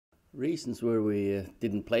Reasons were we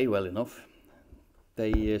didn't play well enough.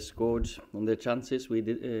 They scored on their chances. We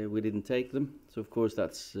didn't take them. So of course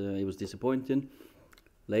it was disappointing.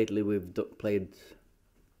 Lately we've played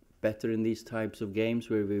better in these types of games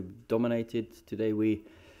where we've dominated. Today we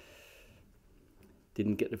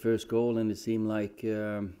didn't get the first goal, and it seemed like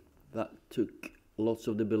that took lots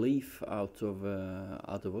of the belief out of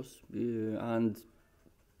us. And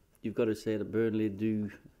you've got to say that Burnley do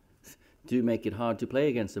make it hard to play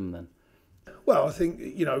against them then. Well, I think,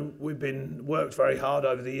 we've been worked very hard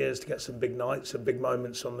over the years to get some big nights and big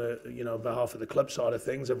moments on the, behalf of the club side of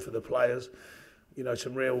things and for the players,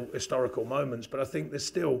 some real historical moments. But I think there's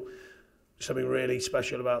still something really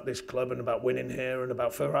special about this club and about winning here and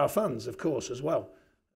about for our fans, of course, as well.